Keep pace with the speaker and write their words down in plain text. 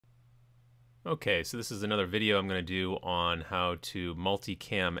Okay, so this is another video I'm going to do on how to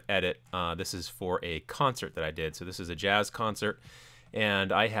multicam edit. This is for a concert that I did. So this is a jazz concert,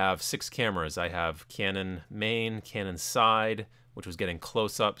 and I have 6 cameras. I have Canon main, Canon side, which was getting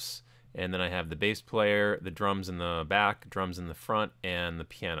close-ups, and then I have the bass player, the drums in the back, drums in the front, and the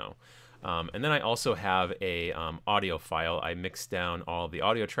piano. And then I also have a audio file. I mixed down all of the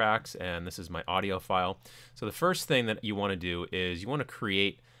audio tracks, and this is my audio file. So the first thing that you want to do is you want to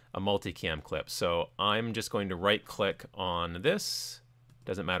create a multicam clip. So I'm just going to right click on this,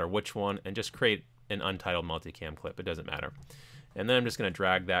 doesn't matter which one, and just create an untitled multicam clip. It doesn't matter. And then I'm just going to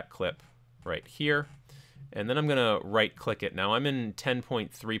drag that clip right here, and then I'm going to right click it. Now I'm in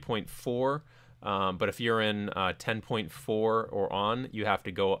 10.3.4, but if you're in 10.4 or on, you have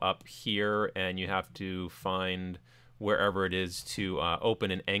to go up here and you have to find wherever it is to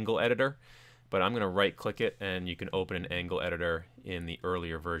open an angle editor. But I'm going to right click it, and you can open an angle editor in the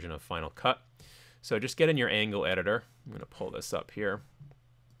earlier version of Final Cut. So just get in your angle editor. I'm going to pull this up here.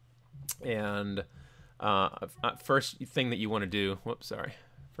 And first thing that you want to do,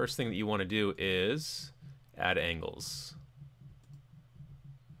 first thing that you want to do is add angles.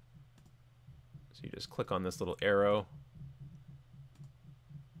 So you just click on this little arrow.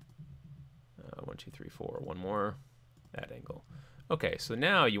 1, 2, 3, 4, one more, add angle. Okay, so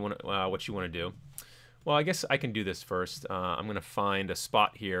now you want to, what you want to do, well, I guess I can do this first. I'm going to find a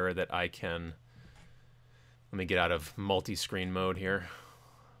spot here that I can, let me get out of multi-screen mode here.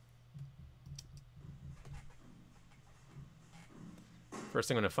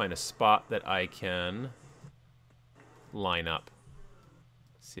 First I'm going to find a spot that I can line up.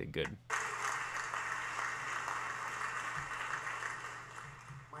 See a good.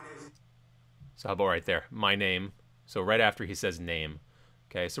 So how about right there, my name. So right after he says name.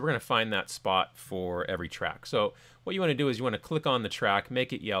 Okay, so we're going to find that spot for every track. So what you want to do is you want to click on the track,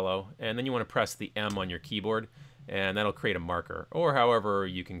 make it yellow, and then you want to press the M on your keyboard, and that'll create a marker. Or however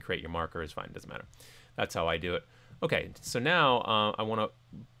you can create your marker is fine, doesn't matter. That's how I do it. Okay, so now I want to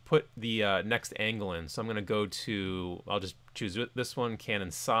put the next angle in. So I'm going to go to, I'll just choose this one,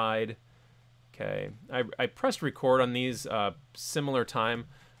 Canon side. Okay, I pressed record on these similar time.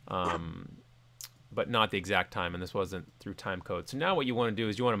 But not the exact time, and this wasn't through time code. So now what you want to do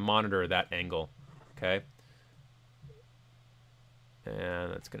is you want to monitor that angle, okay?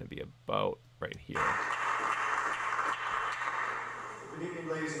 And that's going to be about right here. Good evening,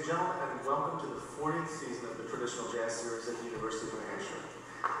 ladies and gentlemen, and welcome to the 40th season of the Traditional Jazz Series at the University of New Hampshire.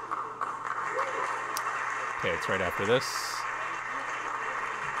 Okay, it's right after this.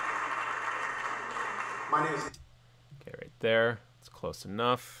 My name is... Okay, right there. It's close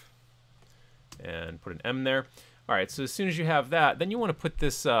enough. And put an M there. All right, so as soon as you have that, then you want to put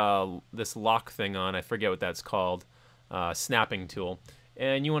this this lock thing on. I forget what that's called, snapping tool,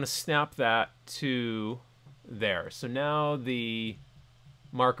 and you want to snap that to there. So now the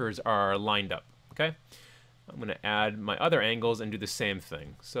markers are lined up. Okay, I'm going to add my other angles and do the same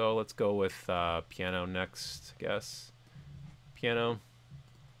thing. So let's go with piano next, I guess. Piano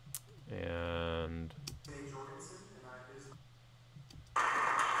and.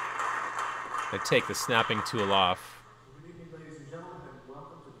 I take the snapping tool off. Good evening, ladies and gentlemen, and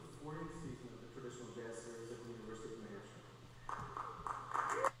welcome to the 40th season of the Traditional Jazz Series at the University of New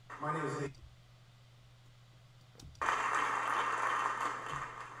Hampshire. My name is...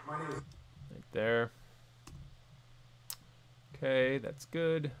 Right there. Okay, that's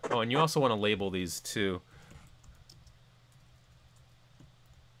good. Oh, and you also want to label these too.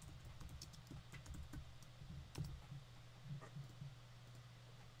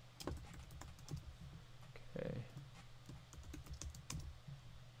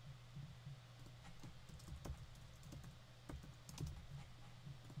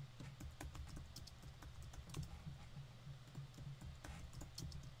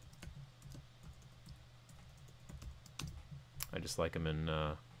 I just like them in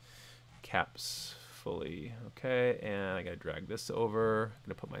caps fully. Okay, and I gotta drag this over. I'm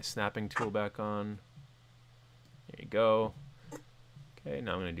gonna put my snapping tool back on. There you go. Okay,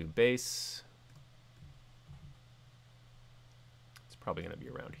 now I'm gonna do bass. It's probably gonna be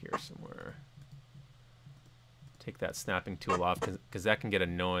around here somewhere. Take that snapping tool off because that can get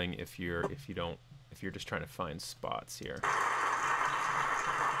annoying if you're just trying to find spots here.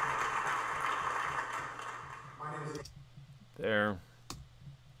 There.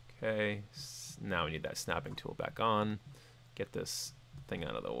 Okay, now we need that snapping tool back on. Get this thing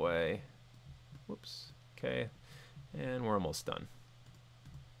out of the way. Whoops. Okay, and we're almost done.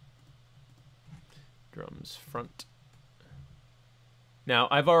 Drums front. Now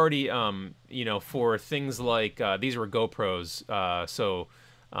I've already, you know, for things like these were GoPros, so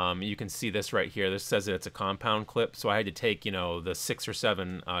You can see this right here. This says that it's a compound clip, so I had to take, you know, the 6 or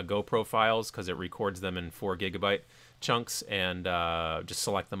 7 GoPro files because it records them in 4 GB chunks, and just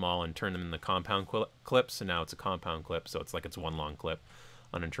select them all and turn them into compound clips. So now it's a compound clip, so it's like it's one long clip,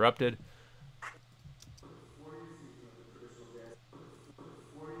 uninterrupted.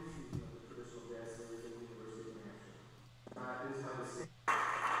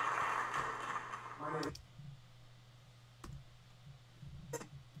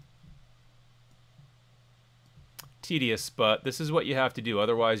 Tedious, but this is what you have to do.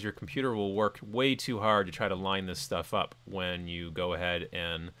 Otherwise, your computer will work way too hard to try to line this stuff up when you go ahead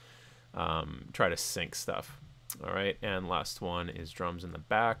and try to sync stuff. All right, and last one is drums in the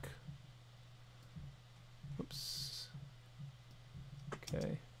back. Oops.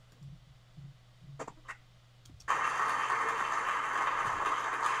 Okay.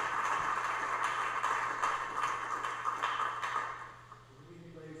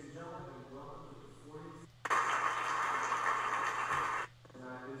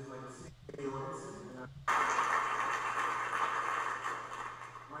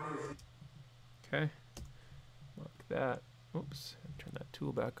 Okay, mark that. Oops, turn that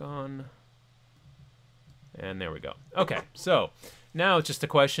tool back on. And there we go. Okay, so now it's just a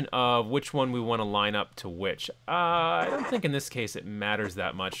question of which one we want to line up to which. I don't think in this case it matters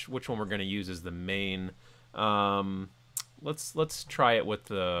that much which one we're going to use as the main. Let's try it with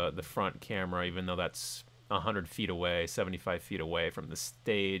the front camera, even though that's 100 feet away, 75 feet away from the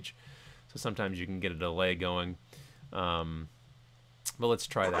stage. So sometimes you can get a delay going. But let's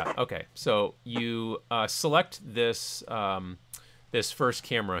try that. Okay, so you select this this first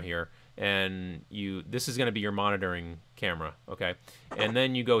camera here, and this is going to be your monitoring camera, okay? And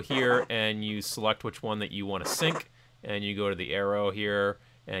then you go here and you select which one that you want to sync, and you go to the arrow here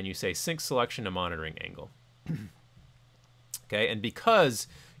and you say sync selection to monitoring angle. Okay, and because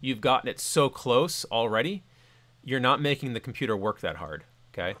you've gotten it so close already, you're not making the computer work that hard,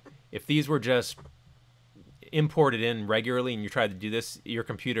 okay? If these were just imported in regularly and you tried to do this, your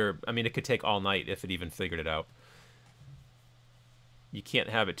computer, I mean, it could take all night if it even figured it out. You can't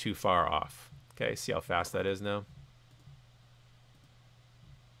have it too far off. Okay, see how fast that is now?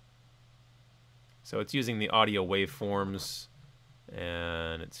 So it's using the audio waveforms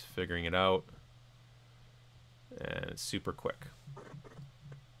and it's figuring it out, and it's super quick.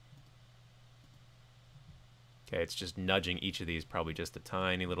 Okay, it's just nudging each of these probably just a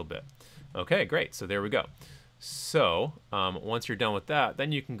tiny little bit. Okay, great, so there we go. So once you're done with that,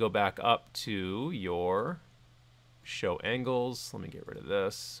 then you can go back up to your show angles. Let me get rid of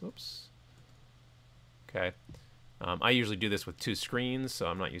this. Oops. Okay. I usually do this with 2 screens, so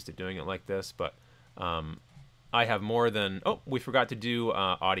I'm not used to doing it like this, but I have more than... Oh, we forgot to do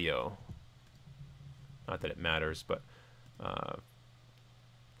audio. Not that it matters, but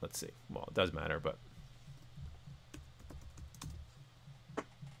let's see. Well, it does matter, but...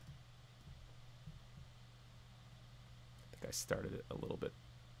 I started it a little bit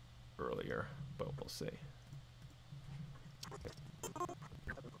earlier, but we'll see.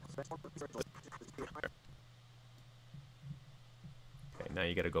 Okay, now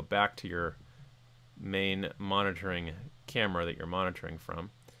you got to go back to your main monitoring camera that you're monitoring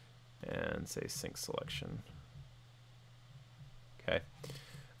from and say sync selection. Okay.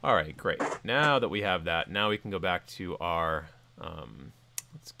 All right, great. Now that we have that, now we can go back to our,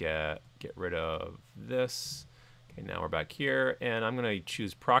 let's get rid of this. Okay, now we're back here, and I'm going to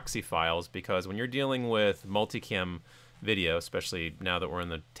choose proxy files because when you're dealing with multicam video, especially now that we're in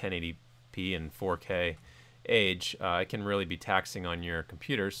the 1080p and 4K age, it can really be taxing on your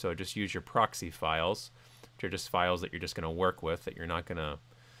computer, so just use your proxy files, which are just files that you're just going to work with, that you're not going to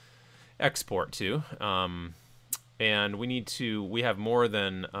export to. And we have more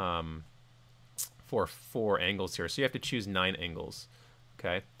than four angles here, so you have to choose 9 angles,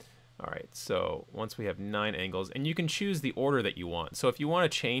 okay? All right, so once we have 9 angles, and you can choose the order that you want. So if you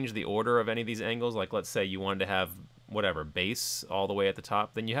want to change the order of any of these angles, like let's say you wanted to have whatever, base all the way at the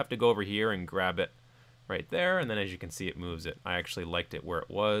top, then you have to go over here and grab it right there, and then as you can see, it moves it. I actually liked it where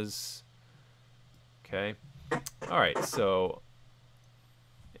it was. Okay. All right, so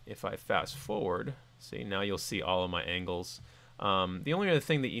if I fast forward, see, now you'll see all of my angles. The only other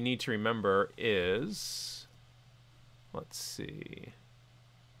thing that you need to remember is, let's see.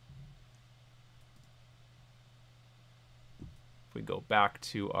 If we go back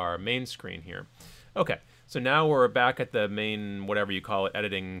to our main screen here. Okay, so now we're back at the main, whatever you call it,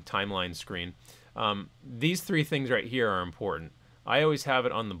 editing timeline screen. These 3 things right here are important. I always have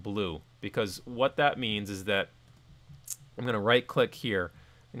it on the blue because what that means is that I'm going to right click here.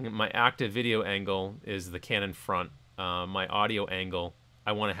 And my active video angle is the Canon front. My audio angle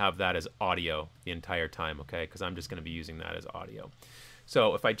I want to have that as audio the entire time, okay? Because I'm just going to be using that as audio.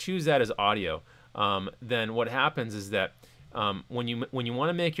 So if I choose that as audio, then what happens is that when you want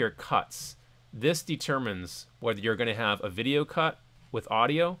to make your cuts, this determines whether you're going to have a video cut with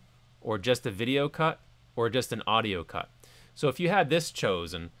audio, or just a video cut, or just an audio cut. So if you had this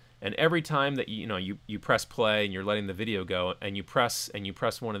chosen, and every time that you press play and you're letting the video go, and you press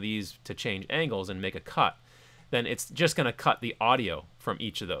one of these to change angles and make a cut, then it's just going to cut the audio from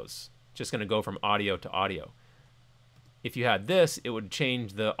each of those. Just going to go from audio to audio. If you had this, it would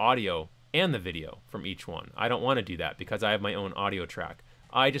change the audio and the video from each one. I don't want to do that because I have my own audio track.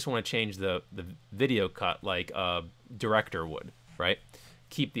 I just want to change the video cut like a director would, right?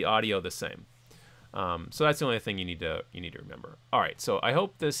 Keep the audio the same. So that's the only thing you need to remember. All right, so I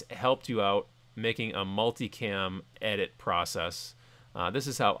hope this helped you out making a multicam edit process. This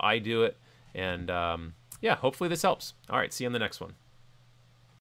is how I do it, and yeah, hopefully this helps. All right, see you on the next one.